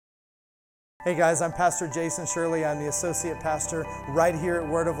Hey guys, I'm Pastor Jason Shirley. I'm the associate pastor right here at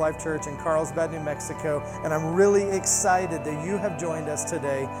Word of Life Church in Carlsbad, New Mexico, and I'm really excited that you have joined us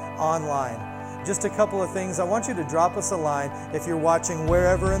today online. Just a couple of things. I want you to drop us a line if you're watching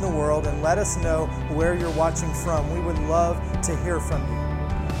wherever in the world and let us know where you're watching from. We would love to hear from you.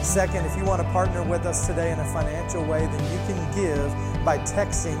 Second, if you want to partner with us today in a financial way, then you can give by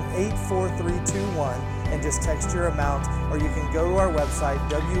texting 84321 and just text your amount, or you can go to our website,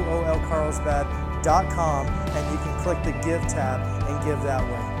 wolcarlsbad.com, and you can click the Give tab and give that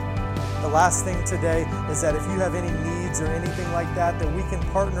way. The last thing today is that if you have any needs or anything like that we can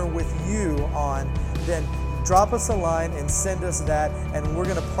partner with you on, then drop us a line and send us that, and we're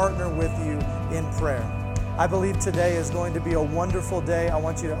going to partner with you in prayer. I believe today is going to be a wonderful day. I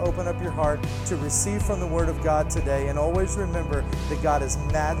want you to open up your heart to receive from the Word of God today, and always remember that God is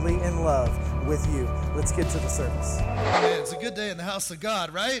madly in love with you. Let's get to the service. Amen. It's a good day in the house of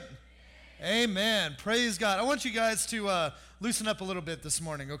God, right? Amen. Praise God. I want you guys to loosen up a little bit this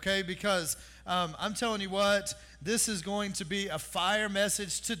morning, okay? Because I'm telling you what, this is going to be a fire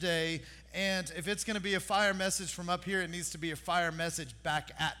message today, and if it's going to be a fire message from up here, it needs to be a fire message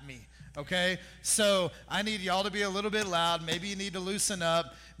back at me. Okay, so I need y'all to be a little bit loud. Maybe you need to loosen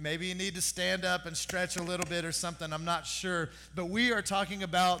up. Maybe you need to stand up and stretch a little bit or something. I'm not sure. But we are talking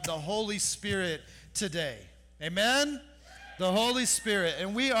about the Holy Spirit today. Amen? The Holy Spirit.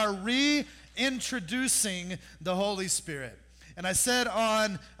 And we are reintroducing the Holy Spirit. And I said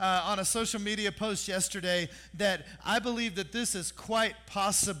on a social media post yesterday that I believe that this is quite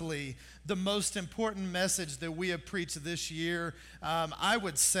possibly the most important message that we have preached this year. I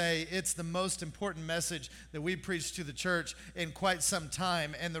would say it's the most important message that we preached to the church in quite some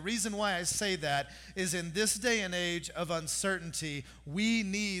time. And the reason why I say that is in this day and age of uncertainty, we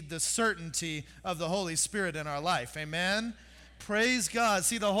need the certainty of the Holy Spirit in our life. Amen? Praise God.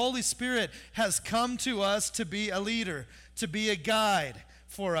 See, the Holy Spirit has come to us to be a leader, to be a guide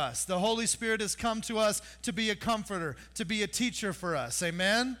for us. The Holy Spirit has come to us to be a comforter, to be a teacher for us.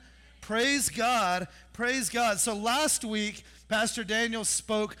 Amen? Praise God. Praise God. So last week, Pastor Daniel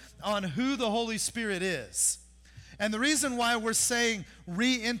spoke on who the Holy Spirit is. And the reason why we're saying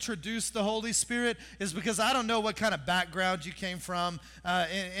reintroduce the Holy Spirit is because I don't know what kind of background you came from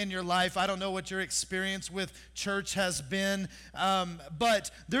in your life. I don't know what your experience with church has been.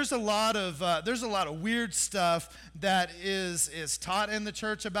 But there's a lot of weird stuff that is taught in the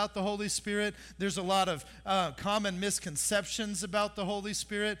church about the Holy Spirit. There's a lot of common misconceptions about the Holy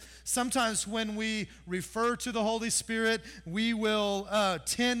Spirit. Sometimes when we refer to the Holy Spirit, we will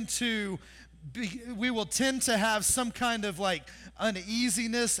tend to have some kind of like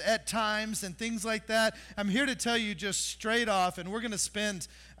uneasiness at times and things like that. I'm here to tell you just straight off, and we're going to spend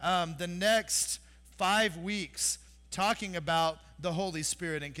the next 5 weeks talking about the Holy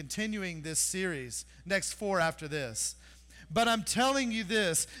Spirit and continuing this series, next 4 after this. But I'm telling you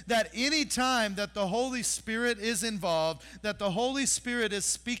this, that any time that the Holy Spirit is involved, that the Holy Spirit is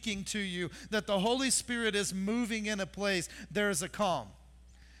speaking to you, that the Holy Spirit is moving in a place, there is a calm.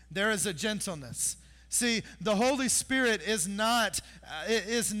 There is a gentleness. See, the Holy Spirit is not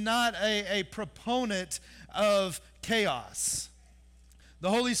a proponent of chaos. The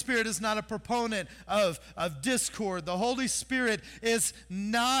Holy Spirit is not a proponent of discord. The Holy Spirit is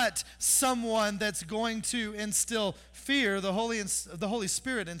not someone that's going to instill fear. The Holy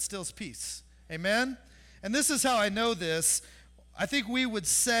Spirit instills peace. Amen? And this is how I know this. I think we would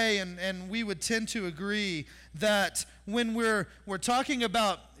say, and we would tend to agree, that when we're talking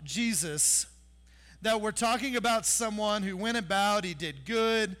about Jesus, that we're talking about someone who went about, he did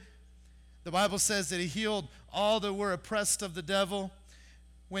good. The Bible says that he healed all that were oppressed of the devil.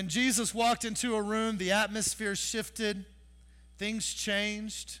 When Jesus walked into a room, the atmosphere shifted, things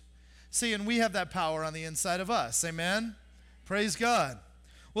changed. See, and we have that power on the inside of us. Amen? Praise God.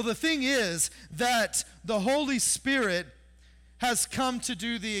 Well, the thing is that the Holy Spirit has come to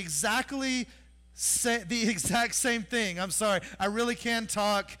do the exact same thing. I'm sorry, I really can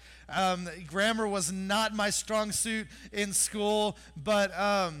talk. Grammar was not my strong suit in school, but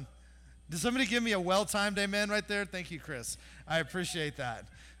did somebody give me a well-timed amen right there? Thank you, Chris. I appreciate that.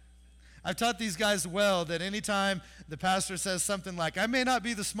 I've taught these guys well that anytime the pastor says something like, I may not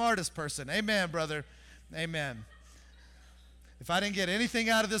be the smartest person. Amen, brother. Amen. If I didn't get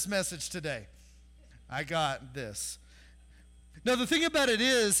anything out of this message today, I got this. Now, the thing about it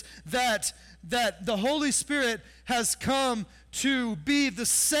is that the Holy Spirit has come to be the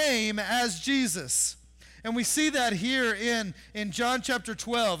same as Jesus. And we see that here in John chapter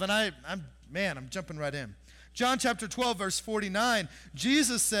 12. And I'm jumping right in. John chapter 12, verse 49,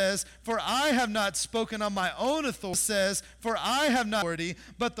 Jesus says, "For I have not spoken on my own authority,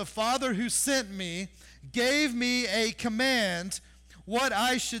 but the Father who sent me gave me a command what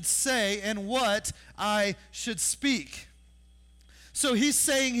I should say and what I should speak." So he's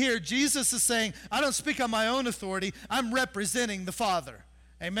saying here, Jesus is saying, I don't speak on my own authority, I'm representing the Father.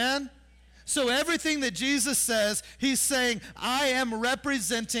 Amen? So everything that Jesus says, he's saying, I am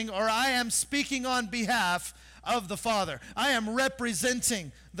representing, or I am speaking on behalf of the Father. I am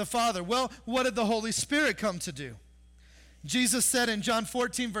representing the Father. Well, what did the Holy Spirit come to do? Jesus said in John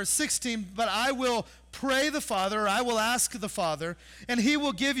 14, verse 16, "But I will pray the Father," or I will ask the Father, "and he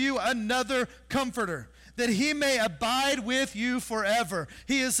will give you another comforter, that he may abide with you forever.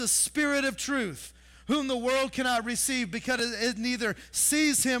 He is the Spirit of truth, whom the world cannot receive, because it neither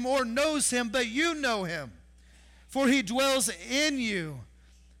sees him or knows him, but you know him. For he dwells in you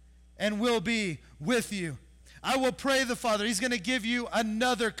and will be with you. I will pray the Father." He's going to give you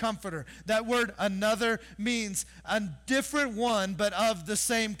another comforter. That word "another" means a different one, but of the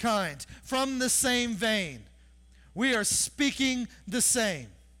same kind, from the same vein. We are speaking the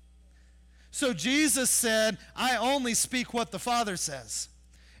same. So Jesus said, I only speak what the Father says.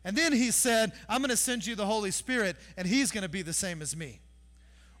 And then he said, I'm going to send you the Holy Spirit, and he's going to be the same as me.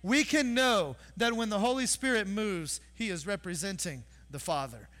 We can know that when the Holy Spirit moves, he is representing the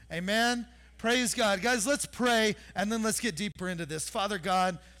Father. Amen? Praise God. Guys, let's pray, and then let's get deeper into this. Father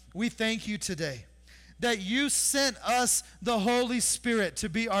God, we thank you today that you sent us the Holy Spirit to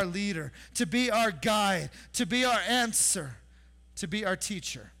be our leader, to be our guide, to be our answer, to be our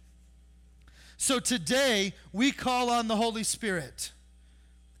teacher. So today, we call on the Holy Spirit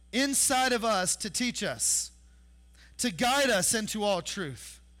inside of us to teach us, to guide us into all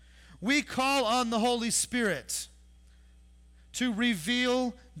truth. We call on the Holy Spirit to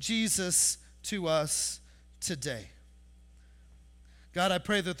reveal Jesus to us today. God, I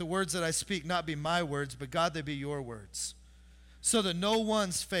pray that the words that I speak not be my words, but God, they be your words, so that no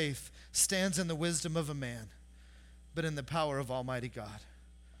one's faith stands in the wisdom of a man, but in the power of Almighty God.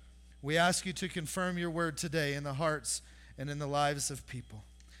 We ask you to confirm your word today in the hearts and in the lives of people.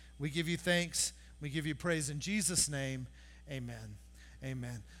 We give you thanks. We give you praise in Jesus' name. Amen.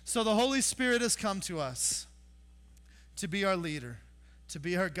 Amen. So the Holy Spirit has come to us to be our leader, to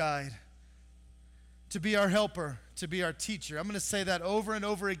be our guide, to be our helper, to be our teacher. I'm going to say that over and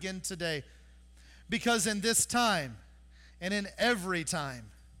over again today, because in this time and in every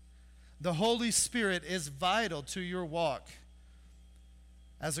time, the Holy Spirit is vital to your walk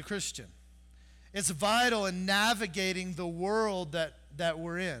as a Christian. It's vital in navigating the world that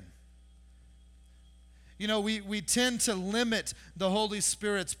we're in. You know, we tend to limit the Holy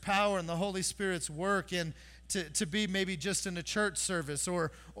Spirit's power and the Holy Spirit's work in to be maybe just in a church service,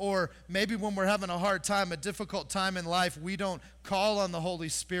 or maybe when we're having a hard time, a difficult time in life, we don't call on the Holy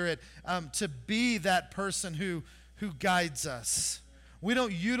Spirit to be that person who guides us. We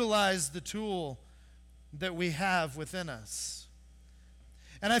don't utilize the tool that we have within us.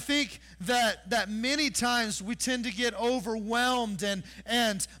 And I think that many times we tend to get overwhelmed,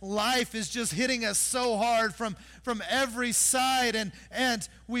 and life is just hitting us so hard from every side, and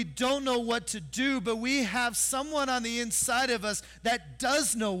we don't know what to do, but we have someone on the inside of us that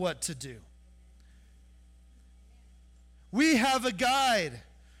does know what to do. We have a guide.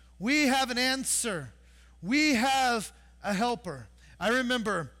 We have an answer. We have a helper. I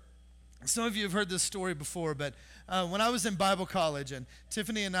remember, some of you have heard this story before, but when I was in Bible college, and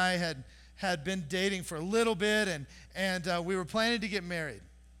Tiffany and I had been dating for a little bit, and we were planning to get married.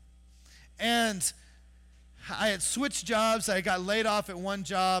 And I had switched jobs. I got laid off at one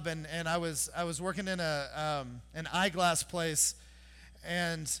job, and I was working in an eyeglass place,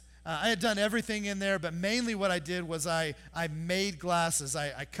 and I had done everything in there, but mainly what I did was I made glasses.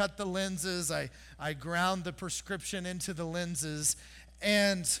 I cut the lenses. I ground the prescription into the lenses,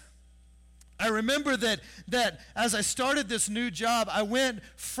 and I remember that as I started this new job, I went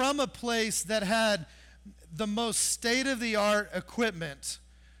from a place that had the most state-of-the-art equipment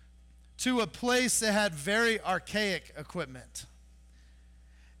to a place that had very archaic equipment.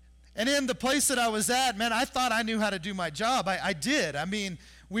 And in the place that I was at, man, I thought I knew how to do my job. I did. I mean,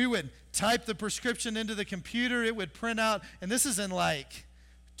 we would type the prescription into the computer. It would print out, and this is in like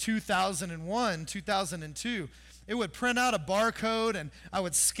 2001, 2002. It would print out a barcode, and I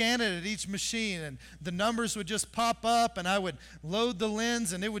would scan it at each machine, and the numbers would just pop up, and I would load the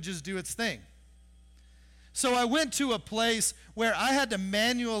lens, and it would just do its thing. So I went to a place where I had to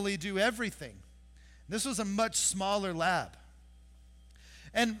manually do everything. This was a much smaller lab.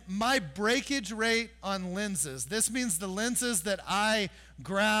 And my breakage rate on lenses, this means the lenses that I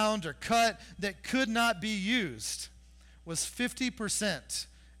ground or cut that could not be used, was 50%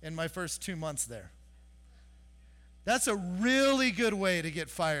 in my first 2 months there. That's a really good way to get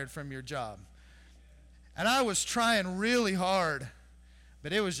fired from your job. And I was trying really hard,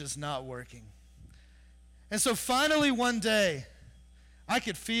 but it was just not working. And so finally one day, I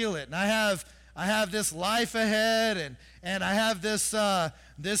could feel it. And I have this life ahead, and I have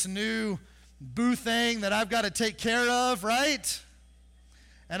this new boo thing that I've got to take care of, right?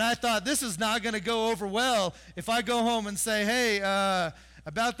 And I thought, this is not going to go over well if I go home and say, hey,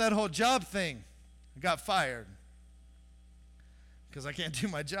 about that whole job thing, I got fired because I can't do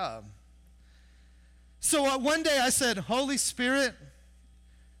my job. So one day I said, Holy Spirit,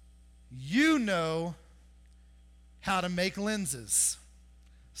 you know how to make lenses,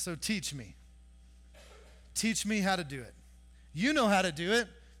 so teach me. Teach me how to do it. You know how to do it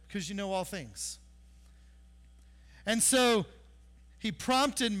because you know all things. And so he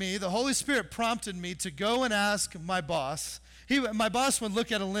prompted me, the Holy Spirit prompted me to go and ask my boss. My boss would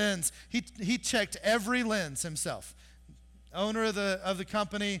look at a lens. He checked every lens himself. Owner of the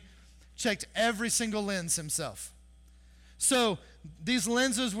company checked every single lens himself. So these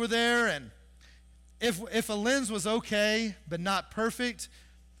lenses were there, and if a lens was okay but not perfect,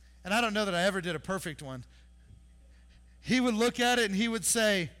 and I don't know that I ever did a perfect one, he would look at it and he would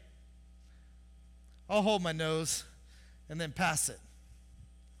say, I'll hold my nose and then pass it.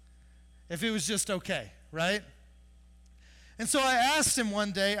 If it was just okay, right? And so I asked him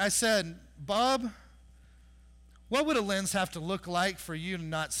one day, I said, Bob, what would a lens have to look like for you to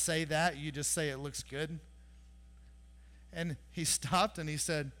not say that? You just say it looks good? And he stopped and he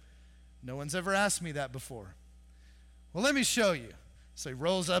said, no one's ever asked me that before. Well, let me show you. So he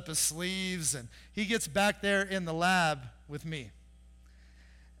rolls up his sleeves and he gets back there in the lab with me.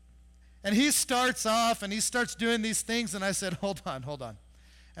 And he starts off and he starts doing these things, and I said, hold on.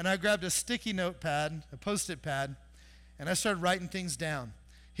 And I grabbed a sticky notepad, a Post-it pad, and I started writing things down.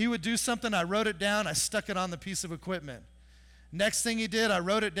 He would do something, I wrote it down, I stuck it on the piece of equipment. Next thing he did, I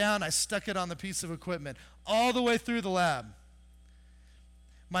wrote it down, I stuck it on the piece of equipment, all the way through the lab.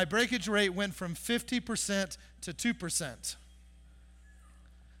 My breakage rate went from 50% to 2%.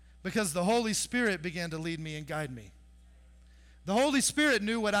 Because the Holy Spirit began to lead me and guide me. The Holy Spirit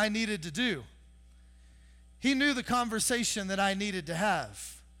knew what I needed to do. He knew the conversation that I needed to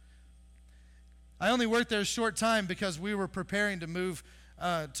have. I only worked there a short time because we were preparing to move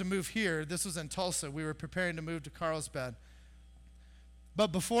here. This was in Tulsa. We were preparing to move to Carlsbad.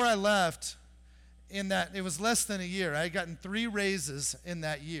 But before I left, it was less than a year. I had gotten 3 raises in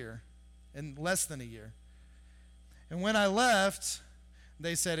that year, in less than a year. And when I left,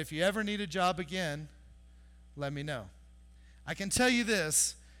 they said, if you ever need a job again, let me know. I can tell you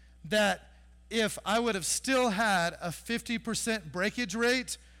this, that if I would have still had a 50% breakage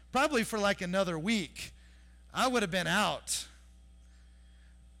rate, probably for like another week, I would have been out.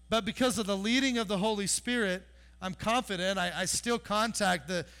 But because of the leading of the Holy Spirit, I'm confident. I still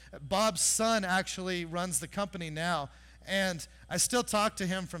contact Bob's son actually runs the company now, and I still talk to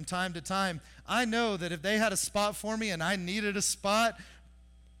him from time to time. I know that if they had a spot for me and I needed a spot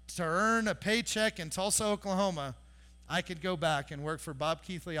to earn a paycheck in Tulsa, Oklahoma, I could go back and work for Bob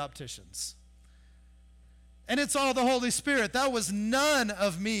Keithley Opticians. And it's all the Holy Spirit. That was none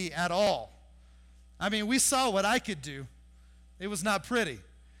of me at all. I mean, we saw what I could do. It was not pretty.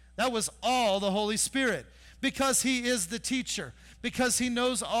 That was all the Holy Spirit. Because he is the teacher. Because he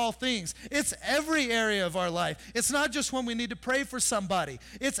knows all things. It's every area of our life. It's not just when we need to pray for somebody.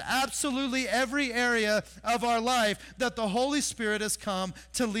 It's absolutely every area of our life that the Holy Spirit has come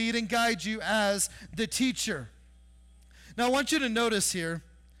to lead and guide you as the teacher. Now I want you to notice here,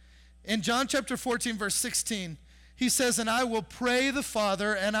 in John chapter 14, verse 16, he says, and I will pray the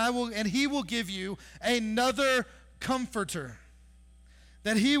Father, and he will give you another comforter,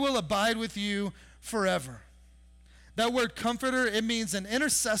 that he will abide with you forever. That word comforter, it means an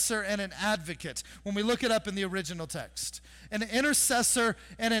intercessor and an advocate when we look it up in the original text. An intercessor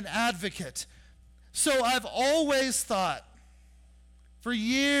and an advocate. So I've always thought, for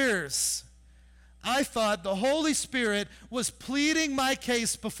years, I thought the Holy Spirit was pleading my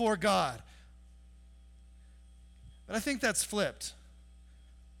case before God. But I think that's flipped.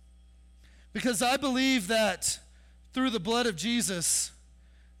 Because I believe that through the blood of Jesus,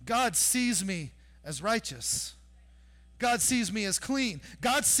 God sees me as righteous. God sees me as clean.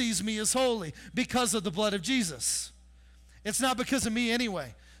 God sees me as holy because of the blood of Jesus. It's not because of me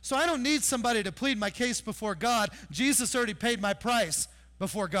anyway. So I don't need somebody to plead my case before God. Jesus already paid my price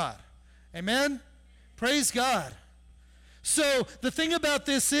before God. Amen? Praise God. So the thing about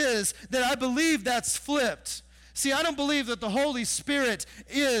this is that I believe that's flipped. See, I don't believe that the Holy Spirit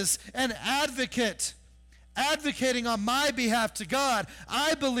is an advocate, advocating on my behalf to God.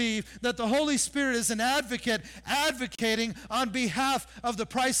 I believe that the Holy Spirit is an advocate, advocating on behalf of the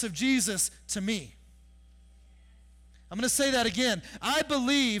price of Jesus to me. I'm going to say that again. I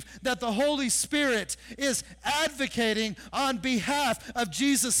believe that the Holy Spirit is advocating on behalf of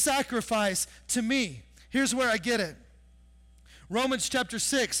Jesus' sacrifice to me. Here's where I get it. Romans chapter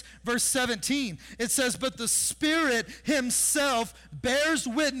 6, verse 17, it says, "But the Spirit himself bears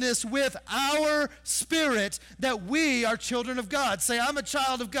witness with our spirit that we are children of God." Say, I'm a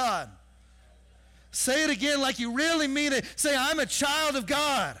child of God. Say it again like you really mean it. Say, I'm a child of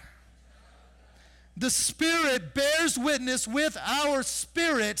God. The Spirit bears witness with our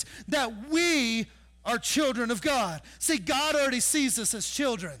spirit that we are children of God. See, God already sees us as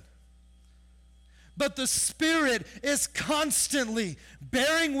children. But the Spirit is constantly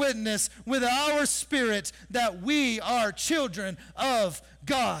bearing witness with our spirit that we are children of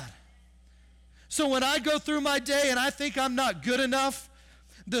God. So when I go through my day and I think I'm not good enough,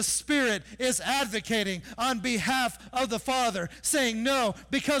 the Spirit is advocating on behalf of the Father, saying, no,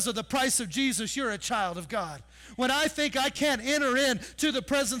 because of the price of Jesus, you're a child of God. When I think I can't enter into the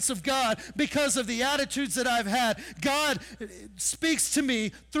presence of God because of the attitudes that I've had, God speaks to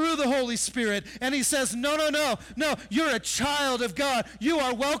me through the Holy Spirit, and he says, no, you're a child of God. You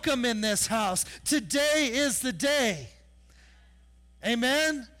are welcome in this house. Today is the day.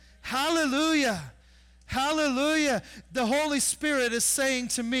 Amen? Hallelujah. Hallelujah. The Holy Spirit is saying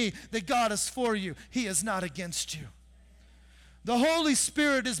to me that God is for you. He is not against you. The Holy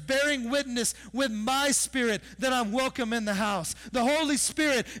Spirit is bearing witness with my spirit that I'm welcome in the house. The Holy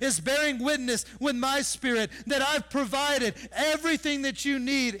Spirit is bearing witness with my spirit that I've provided everything that you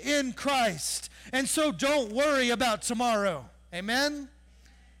need in Christ. And so don't worry about tomorrow. Amen?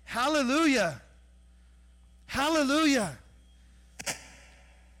 Hallelujah. Hallelujah.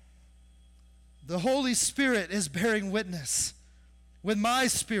 The Holy Spirit is bearing witness with my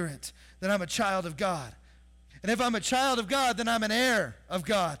spirit that I'm a child of God. And if I'm a child of God, then I'm an heir of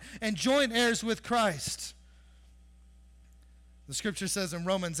God and joint heirs with Christ. The scripture says in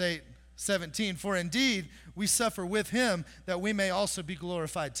Romans 8:17, "For indeed we suffer with him that we may also be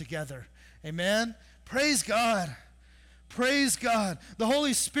glorified together." Amen? Praise God. Praise God. The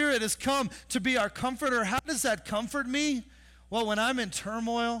Holy Spirit has come to be our comforter. How does that comfort me? Well, when I'm in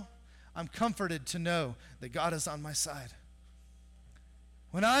turmoil, I'm comforted to know that God is on my side.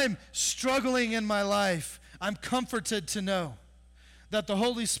 When I'm struggling in my life, I'm comforted to know that the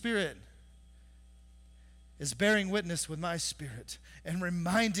Holy Spirit is bearing witness with my spirit and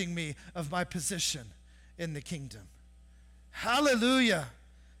reminding me of my position in the kingdom. Hallelujah.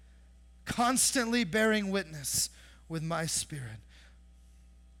 Constantly bearing witness with my spirit.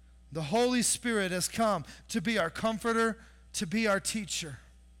 The Holy Spirit has come to be our comforter, to be our teacher.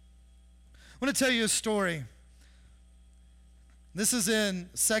 I want to tell you a story. This is in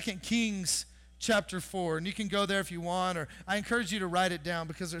 2 Kings chapter 4, and you can go there if you want, or I encourage you to write it down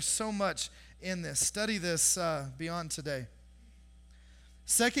because there's so much in this. Study this beyond today.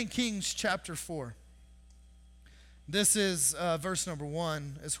 2 Kings chapter 4. This is verse number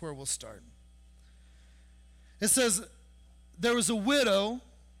 1 is where we'll start. It says, "There was a widow,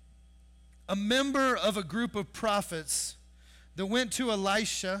 a member of a group of prophets, that went to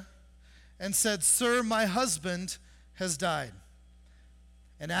Elisha and said, 'Sir, my husband has died.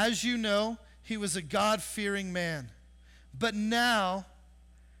 And as you know, he was a God-fearing man. But now,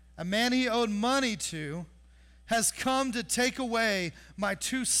 a man he owed money to has come to take away my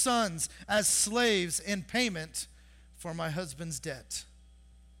 2 sons as slaves in payment for my husband's debt.'"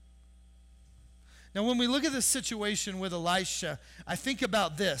 Now, when we look at this situation with Elisha, I think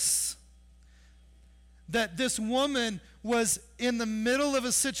about this. That this woman was in the middle of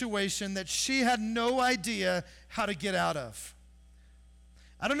a situation that she had no idea how to get out of.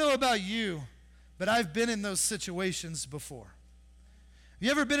 I don't know about you, but I've been in those situations before. Have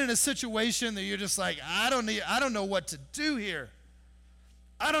you ever been in a situation that you're just like, I don't know what to do here.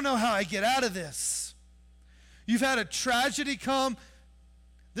 I don't know how I get out of this. You've had a tragedy come.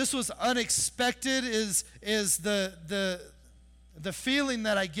 This was unexpected is the feeling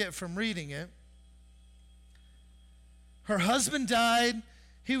that I get from reading it. Her husband died.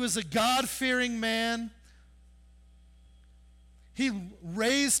 He was a God-fearing man. He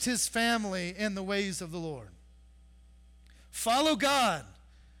raised his family in the ways of the Lord. Follow God,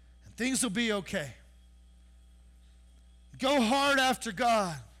 and things will be okay. Go hard after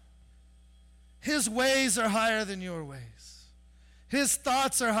God. His ways are higher than your ways. His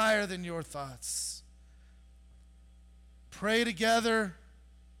thoughts are higher than your thoughts. pray together,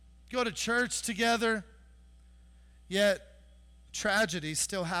 go to church together, yet tragedy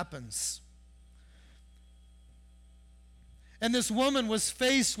still happens. And this woman was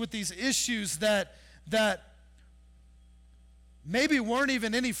faced with these issues that maybe weren't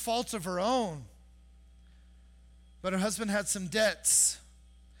even any faults of her own. But her husband had some debts.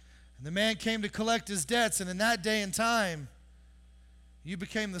 And the man came to collect his debts. And in that day and time, you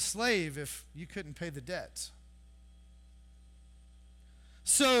became the slave if you couldn't pay the debt.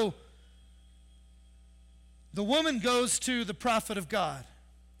 So the woman goes to the prophet of God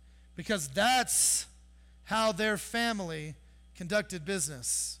because that's how their family conducted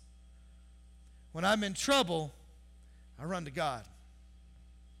business. When I'm in trouble, I run to God.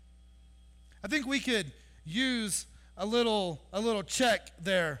 I think we could use a little check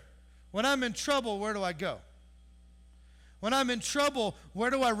there. When I'm in trouble, where do I go? When I'm in trouble,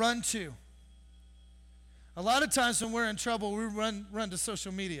 where do I run to? A lot of times when we're in trouble, we run to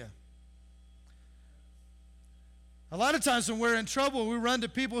social media. A lot of times when we're in trouble, we run to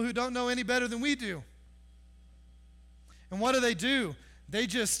people who don't know any better than we do. And what do? They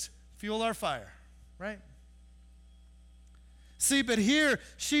just fuel our fire, right? See, but here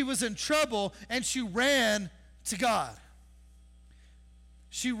she was in trouble and she ran to God.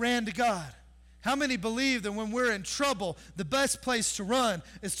 She ran to God. How many believe that when we're in trouble, the best place to run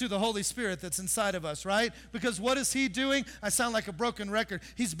is to the Holy Spirit that's inside of us, right? Because what is He doing? I sound like a broken record.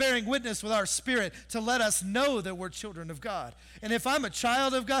 He's bearing witness with our spirit to let us know that we're children of God. And if I'm a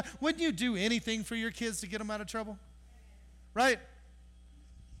child of God, wouldn't you do anything for your kids to get them out of trouble? Right?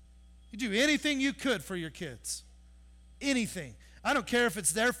 You do anything you could for your kids. Anything. I don't care if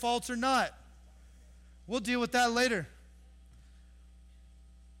it's their faults or not. We'll deal with that later.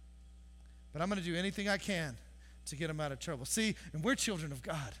 But I'm going to do anything I can to get them out of trouble. See, and we're children of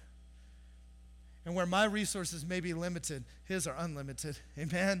God. And where my resources may be limited, His are unlimited.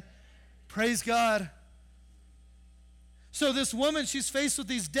 Amen? Praise God. So this woman, she's faced with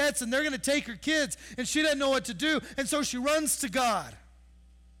these debts, and they're going to take her kids, and she doesn't know what to do, and so she runs to God.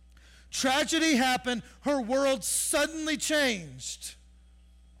 Tragedy happened. Her world suddenly changed.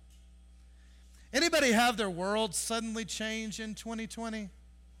 Anybody have their world suddenly change in 2020?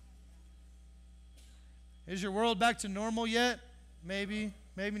 Is your world back to normal yet? Maybe,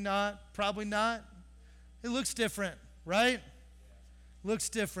 maybe not, probably not. It looks different, right? Looks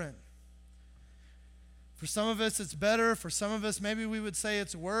different. For some of us, it's better. For some of us, maybe we would say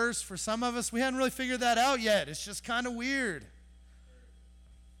it's worse. For some of us, we hadn't really figured that out yet. It's just kind of weird.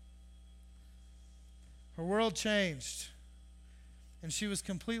 Her world changed, and she was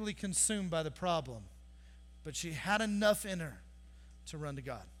completely consumed by the problem. But she had enough in her to run to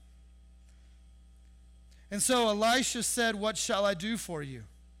God. And so Elisha said, "What shall I do for you?"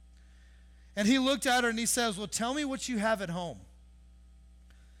 And he looked at her and he says, "Well, tell me what you have at home."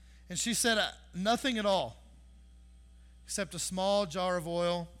 And she said, "Nothing at all, except a small jar of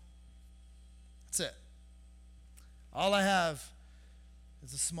oil. That's it. All I have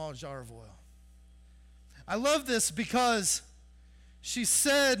is a small jar of oil." I love this because she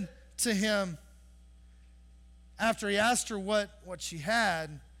said to him, after he asked her what she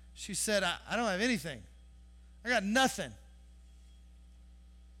had, she said, I don't have anything. I got nothing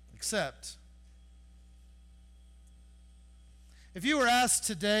except. If you were asked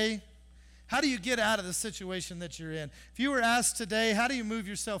today, how do you get out of the situation that you're in? If you were asked today, how do you move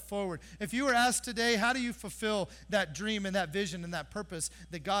yourself forward? If you were asked today, how do you fulfill that dream and that vision and that purpose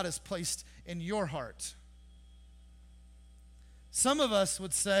that God has placed in your heart? Some of us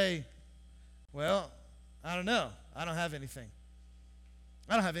would say, well, I don't know. I don't have anything.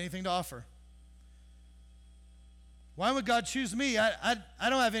 I don't have anything to offer. Why would God choose me? I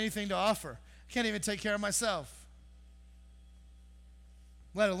don't have anything to offer. I can't even take care of myself.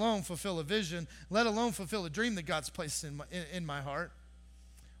 Let alone fulfill a vision, let alone fulfill a dream that God's placed in my heart.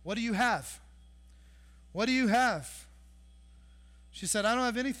 What do you have? What do you have? She said, I don't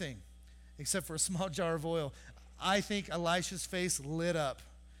have anything except for a small jar of oil. I think Elisha's face lit up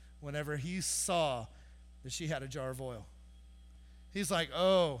whenever he saw that she had a jar of oil. He's like,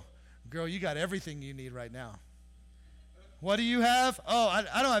 oh, girl, you got everything you need right now. What do you have? Oh,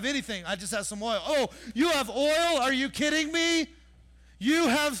 I don't have anything. I just have some oil. Oh, you have oil? Are you kidding me? You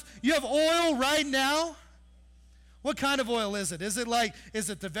have oil right now? What kind of oil is it? Is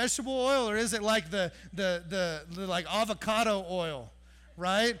it the vegetable oil, or is it like the like avocado oil,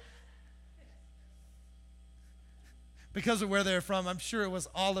 right? Because of where they're from, I'm sure it was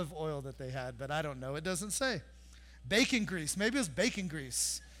olive oil that they had, but I don't know. It doesn't say. Bacon grease. Maybe it was bacon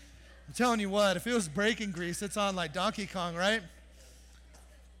grease. I'm telling you what, if it was bacon grease, it's on like Donkey Kong, right?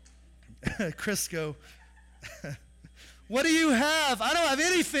 Crisco. What do you have? I don't have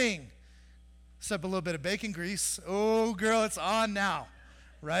anything except a little bit of bacon grease. Oh, girl, it's on now,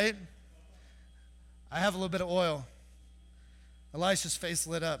 right? I have a little bit of oil. Elisha's face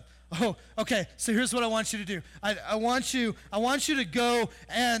lit up. Oh, okay, so here's what I want you to do. I want you to go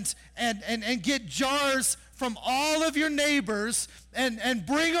and get jars from all of your neighbors and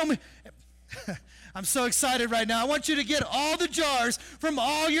bring them. I'm so excited right now. I want you to get all the jars from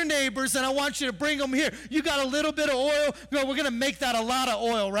all your neighbors, and I want you to bring them here. You got a little bit of oil? Girl, we're going to make that a lot of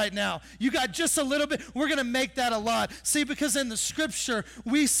oil right now. You got just a little bit? We're going to make that a lot. See, because in the Scripture,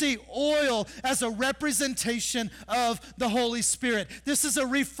 we see oil as a representation of the Holy Spirit. This is a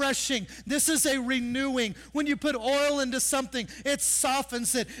refreshing. This is a renewing. When you put oil into something, it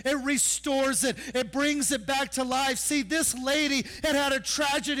softens it. It restores it. It brings it back to life. See, this lady had a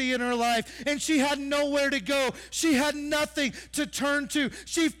tragedy in her life, and she had nowhere to go. She had nothing to turn to.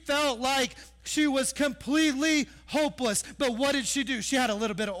 She felt like she was completely hopeless. But what did she do? She had a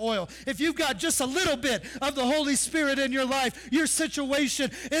little bit of oil. If you've got just a little bit of the Holy Spirit in your life, your situation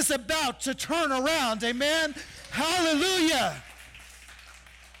is about to turn around. Amen? Hallelujah.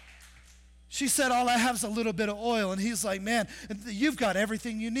 She said, all I have is a little bit of oil. And he's like, man, you've got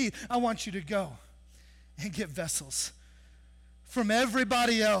everything you need. I want you to go and get vessels from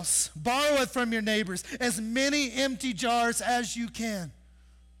everybody else. Borrow it from your neighbors, as many empty jars as you can.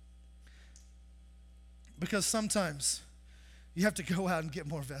 Because sometimes you have to go out and get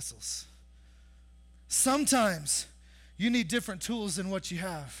more vessels. Sometimes you need different tools than what you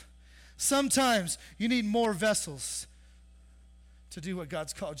have. Sometimes you need more vessels to do what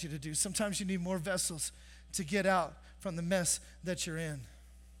God's called you to do. Sometimes you need more vessels to get out from the mess that you're in.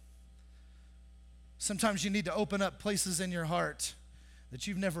 Sometimes you need to open up places in your heart that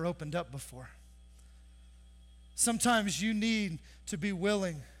you've never opened up before. Sometimes you need to be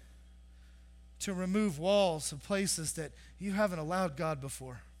willing to remove walls of places that you haven't allowed God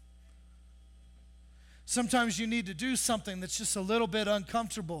before. Sometimes you need to do something that's just a little bit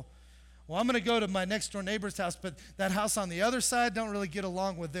uncomfortable. Well, I'm going to go to my next door neighbor's house, but that house on the other side, don't really get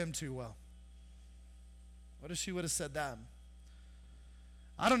along with them too well. What if she would have said that?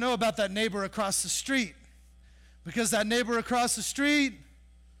 I don't know about that neighbor across the street, because that neighbor across the street,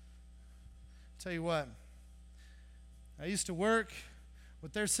 tell you what, I used to work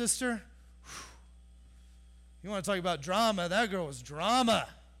with their sister. Whew. You want to talk about drama? That girl was drama.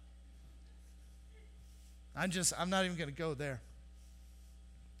 I'm not even going to go there.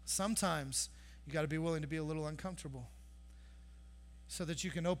 Sometimes you got to be willing to be a little uncomfortable so that you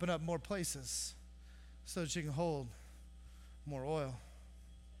can open up more places, so that you can hold more oil.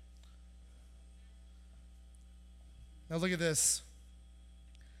 Now look at this.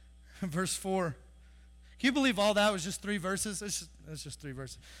 Verse 4. Can you believe all that was just 3 verses? It's just 3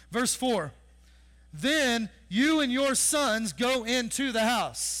 verses. Verse 4. Then you and your sons go into the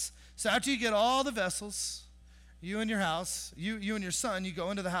house. So after you get all the vessels, you and your house, you and your son, you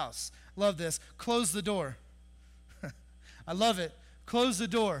go into the house. Love this. Close the door. I love it. Close the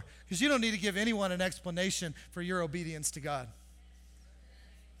door. Because you don't need to give anyone an explanation for your obedience to God.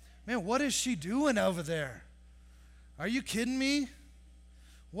 Man, what is she doing over there? Are you kidding me?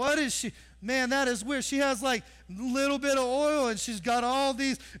 What is she? Man, that is weird. She has like a little bit of oil and she's got all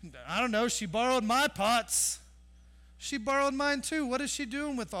these, I don't know, she borrowed my pots. She borrowed mine too. What is she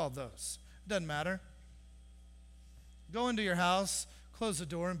doing with all those? Doesn't matter. Go into your house, close the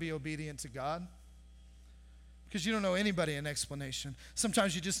door, and be obedient to God. Because you don't owe anybody an explanation.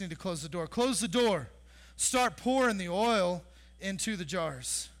 Sometimes you just need to close the door. Close the door. Start pouring the oil into the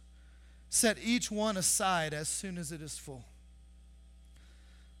jars. Set each one aside as soon as it is full.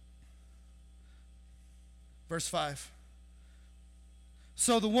 Verse 5.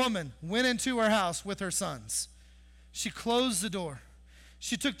 So the woman went into her house with her sons. She closed the door.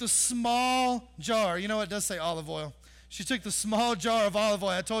 She took the small jar. You know what? It does say olive oil. She took the small jar of olive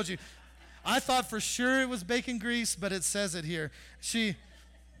oil. I told you. I thought for sure it was bacon grease, but it says it here. She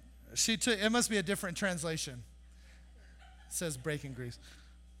took, it must be a different translation. It says bacon grease.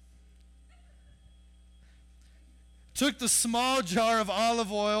 Took the small jar of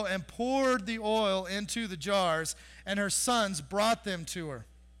olive oil and poured the oil into the jars, and her sons brought them to her.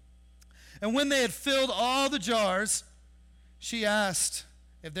 And when they had filled all the jars, she asked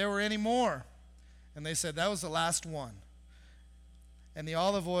if there were any more. And they said, that was the last one. And the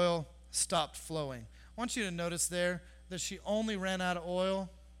olive oil stopped flowing. I want you to notice there that she only ran out of oil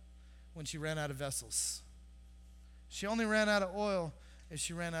when she ran out of vessels. She only ran out of oil if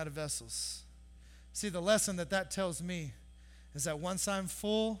she ran out of vessels. See, the lesson that tells me is that once I'm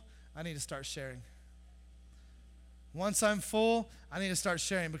full, I need to start sharing. Once I'm full, I need to start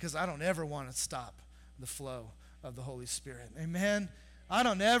sharing because I don't ever want to stop the flow of the Holy Spirit. Amen? I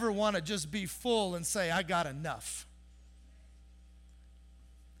don't ever want to just be full and say, I got enough.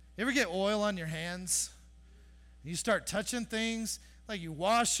 You ever get oil on your hands? You start touching things, like you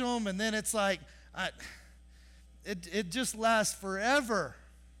wash them, and then it's like, it just lasts forever.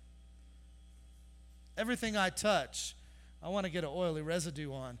 Everything I touch, I want to get an oily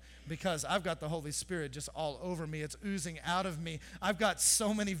residue on because I've got the Holy Spirit just all over me. It's oozing out of me. I've got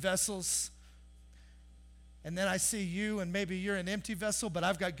so many vessels. And then I see you, and maybe you're an empty vessel, but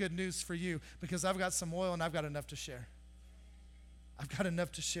I've got good news for you because I've got some oil and I've got enough to share. I've got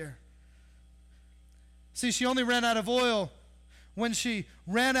enough to share. See, she only ran out of oil when she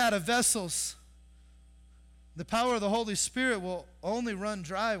ran out of vessels. The power of the Holy Spirit will only run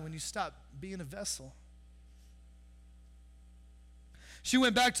dry when you stop being a vessel. She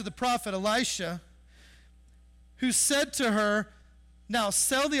went back to the prophet Elisha, who said to her, now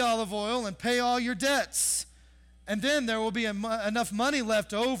sell the olive oil and pay all your debts, and then there will be enough money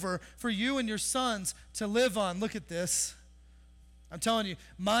left over for you and your sons to live on. Look at this. I'm telling you,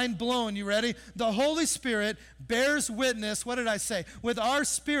 mind blown. You ready? The Holy Spirit bears witness, what did I say? With our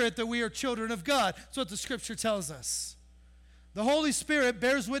spirit that we are children of God. That's what the scripture tells us. The Holy Spirit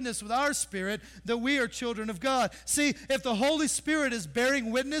bears witness with our spirit that we are children of God. See, if the Holy Spirit is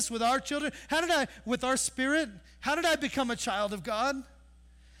bearing witness with our children, with our spirit, how did I become a child of God?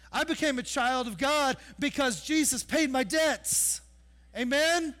 I became a child of God because Jesus paid my debts.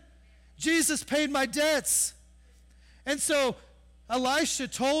 Amen? Jesus paid my debts. And so Elisha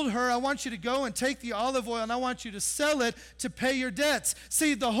told her, I want you to go and take the olive oil and I want you to sell it to pay your debts.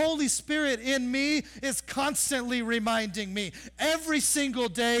 See, the Holy Spirit in me is constantly reminding me every single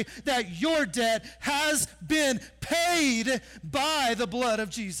day that your debt has been paid by the blood of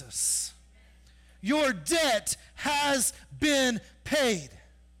Jesus. Your debt has been paid.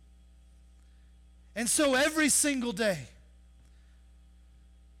 And so every single day,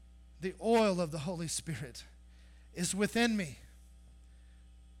 the oil of the Holy Spirit is within me.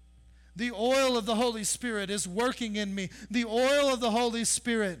 The oil of the Holy Spirit is working in me. The oil of the Holy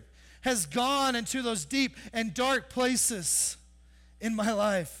Spirit has gone into those deep and dark places in my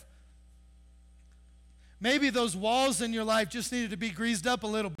life. Maybe those walls in your life just needed to be greased up a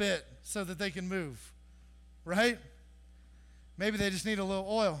little bit so that they can move, right? Maybe they just need a little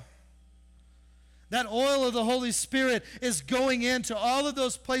oil. That oil of the Holy Spirit is going into all of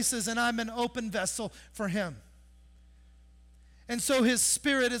those places, and I'm an open vessel for Him. And so His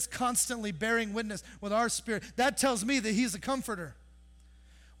Spirit is constantly bearing witness with our spirit. That tells me that He's a comforter.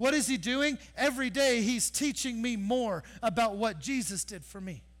 What is He doing? Every day He's teaching me more about what Jesus did for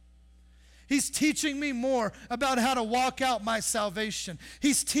me. He's teaching me more about how to walk out my salvation.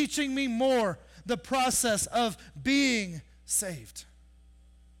 He's teaching me more the process of being saved.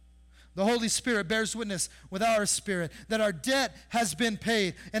 The Holy Spirit bears witness with our spirit that our debt has been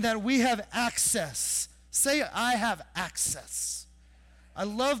paid and that we have access. Say, I have access. I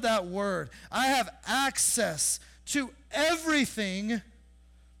love that word. I have access to everything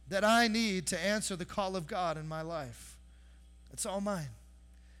that I need to answer the call of God in my life. It's all mine,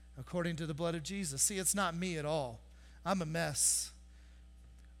 according to the blood of Jesus. See, it's not me at all. I'm a mess.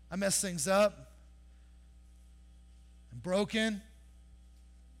 I mess things up. I'm broken,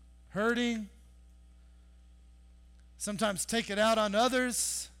 hurting, sometimes take it out on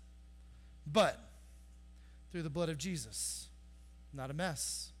others, but through the blood of Jesus, not a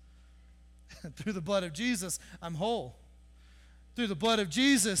mess. Through the blood of Jesus, I'm whole. Through the blood of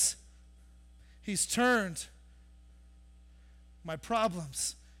Jesus, He's turned my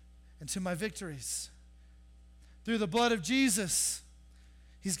problems into my victories. Through the blood of Jesus,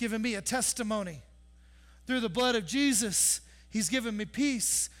 He's given me a testimony. Through the blood of Jesus, He's given me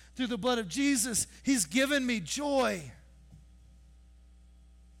peace. Through the blood of Jesus, He's given me joy.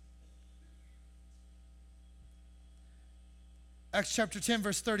 Acts chapter 10,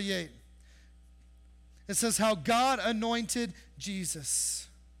 verse 38. It says how God anointed Jesus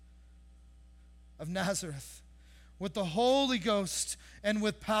of Nazareth with the Holy Ghost and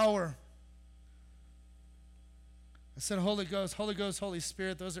with power. I said Holy Ghost, Holy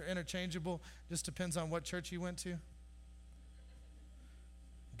Spirit, those are interchangeable. Just depends on what church you went to.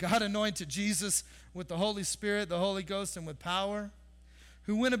 God anointed Jesus with the Holy Spirit, the Holy Ghost, and with power,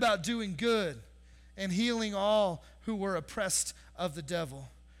 who went about doing good and healing all who were oppressed of the devil,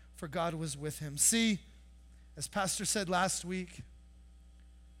 for God was with him. See, as Pastor said last week,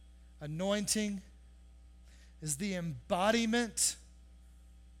 anointing is the embodiment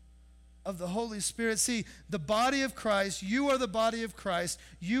of the Holy Spirit. See, the body of Christ, you are the body of Christ.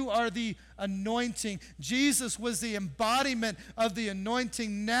 You are the anointing. Jesus was the embodiment of the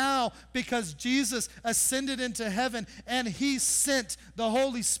anointing now because Jesus ascended into heaven and he sent the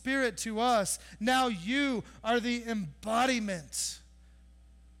Holy Spirit to us. Now you are the embodiment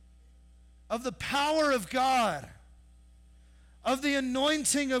of the power of God, of the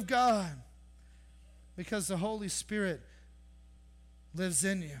anointing of God, because the Holy Spirit lives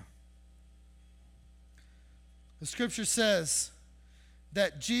in you. The scripture says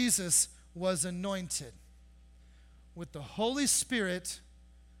that Jesus was anointed with the Holy Spirit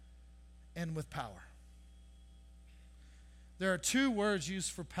and with power. There are two words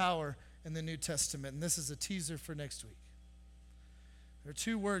used for power in the New Testament, and this is a teaser for next week. There are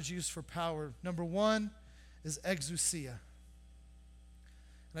two words used for power. Number one is exousia.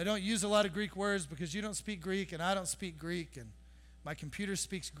 And I don't use a lot of Greek words because you don't speak Greek and I don't speak Greek, and my computer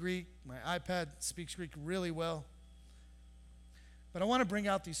speaks Greek. My iPad speaks Greek really well. But I want to bring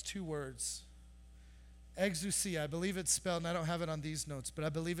out these two words. Exousia, I believe it's spelled, and I don't have it on these notes, but I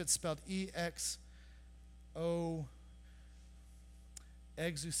believe it's spelled E-X-O,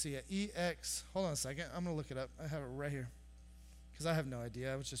 exousia, E-X, hold on a second, I'm going to look it up. I have it right here because I have no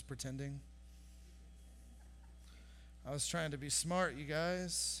idea. I was just pretending. I was trying to be smart, you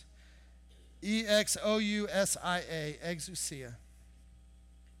guys. E-X-O-U-S-I-A, exousia.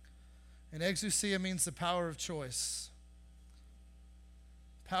 And exousia means the power of choice.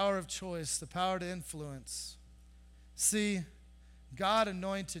 Power of choice, the power to influence. See, God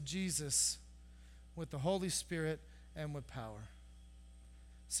anointed Jesus with the Holy Spirit and with power.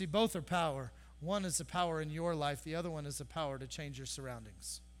 See, both are power. One is the power in your life. The other one is the power to change your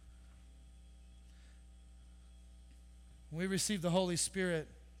surroundings. When we receive the Holy Spirit,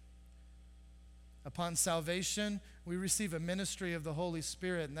 upon salvation, we receive a ministry of the Holy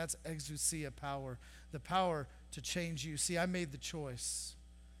Spirit, and that's exousia power, the power to change you. See, I made the choice.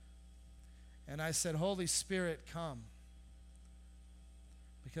 And I said, Holy Spirit, come.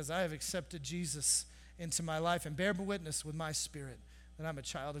 Because I have accepted Jesus into my life and bear witness with my spirit that I'm a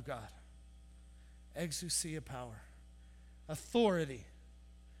child of God. Exousia power. Authority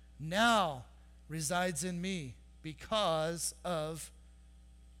now resides in me because of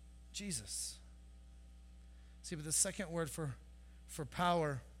Jesus. See, but the second word for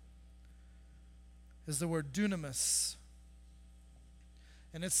power is the word dunamis.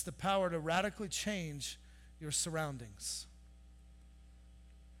 And it's the power to radically change your surroundings.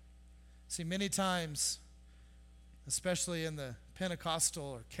 See, many times, especially in the Pentecostal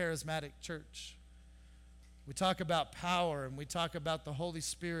or charismatic church, we talk about power and we talk about the Holy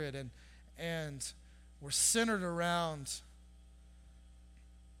Spirit, and we're centered around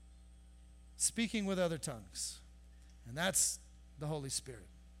speaking with other tongues. And that's the Holy Spirit.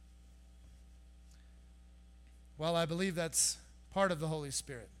 While I believe that's part of the Holy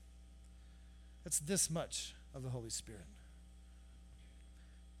Spirit, it's this much of the Holy Spirit.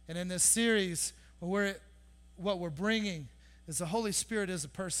 And in this series, what we're bringing is the Holy Spirit as a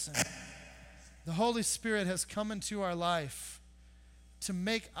person. The Holy Spirit has come into our life to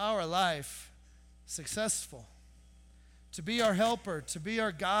make our life successful, to be our helper, to be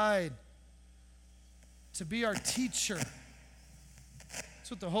our guide, to be our teacher.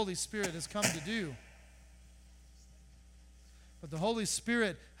 That's what the Holy Spirit has come to do. But the Holy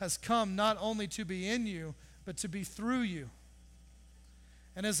Spirit has come not only to be in you, but to be through you.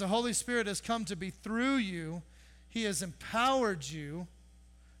 And as the Holy Spirit has come to be through you, He has empowered you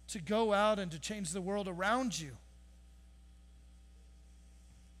to go out and to change the world around you.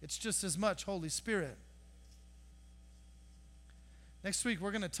 It's just as much Holy Spirit. Next week,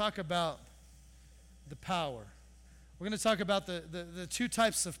 we're going to talk about the power. We're going to talk about the two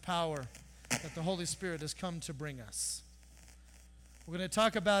types of power that the Holy Spirit has come to bring us. We're going to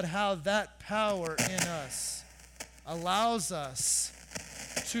talk about how that power in us allows us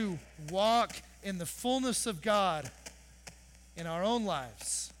to walk in the fullness of God in our own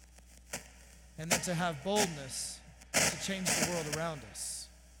lives, and then to have boldness to change the world around us.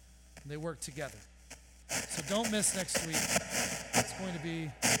 And they work together. So don't miss next week. It's going to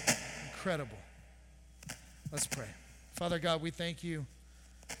be incredible. Let's pray. Father God, we thank you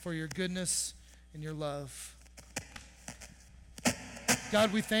for your goodness and your love.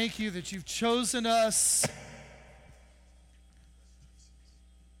 God, we thank you that you've chosen us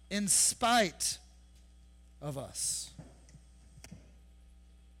in spite of us.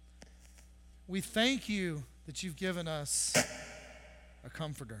 We thank you that you've given us a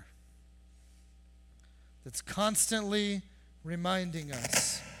comforter that's constantly reminding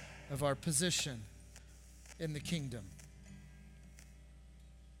us of our position in the kingdom.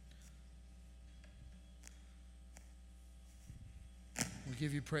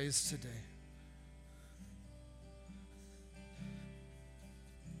 give you praise today.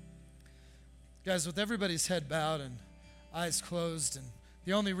 Guys, with everybody's head bowed and eyes closed, and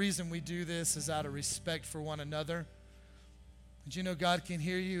the only reason we do this is out of respect for one another. Did you know God can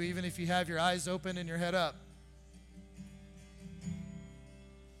hear you even if you have your eyes open and your head up?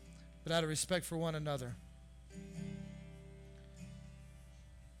 But out of respect for one another.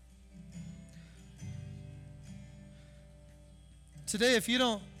 Today, if you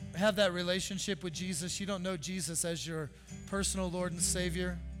don't have that relationship with Jesus, you don't know Jesus as your personal Lord and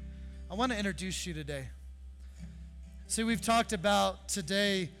Savior, I want to introduce you today. See, we've talked about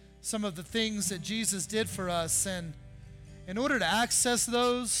today some of the things that Jesus did for us, and in order to access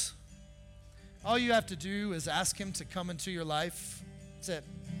those, all you have to do is ask Him to come into your life. That's it.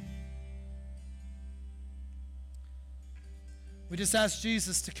 We just ask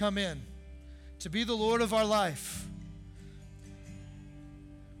Jesus to come in, to be the Lord of our life.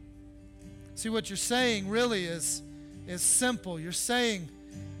 See, what you're saying really is simple. You're saying,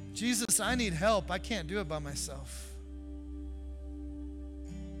 Jesus, I need help. I can't do it by myself.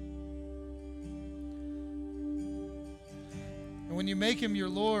 And when you make Him your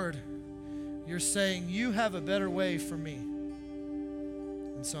Lord, you're saying, you have a better way for me.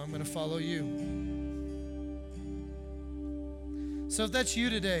 And so I'm going to follow you. So if that's you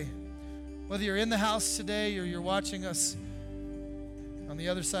today, whether you're in the house today or you're watching us on the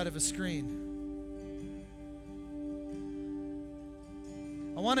other side of a screen,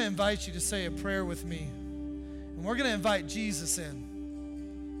 I want to invite you to say a prayer with me. And we're going to invite Jesus in.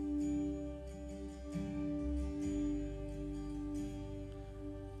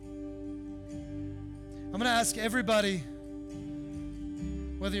 I'm going to ask everybody,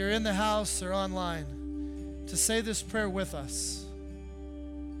 whether you're in the house or online, to say this prayer with us.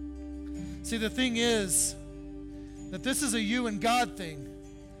 See, the thing is that this is a you and God thing,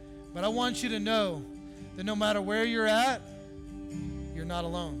 but I want you to know that no matter where you're at, you're not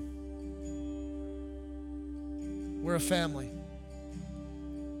alone. We're a family.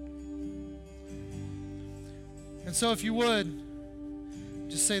 And so if you would,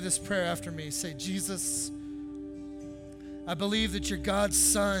 just say this prayer after me. Say, Jesus, I believe that you're God's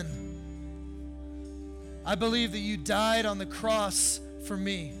Son. I believe that you died on the cross for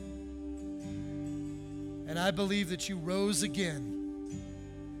me. And I believe that you rose again.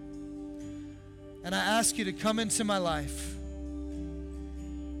 And I ask you to come into my life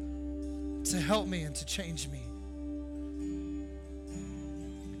to help me and to change me.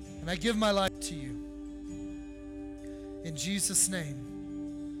 And I give my life to you. In Jesus'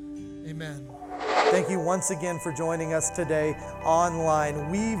 name, amen. Thank you once again for joining us today online.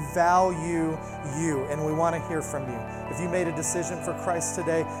 We value you and we want to hear from you. If you made a decision for Christ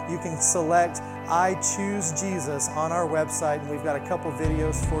today, you can select I Choose Jesus on our website, and we've got a couple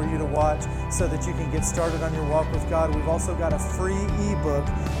videos for you to watch so that you can get started on your walk with God. We've also got a free ebook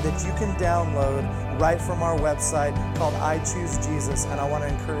that you can download right from our website called I Choose Jesus, and I want to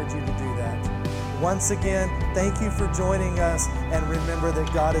encourage you to do that. Once again, thank you for joining us, and remember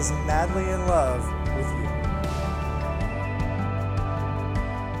that God is madly in love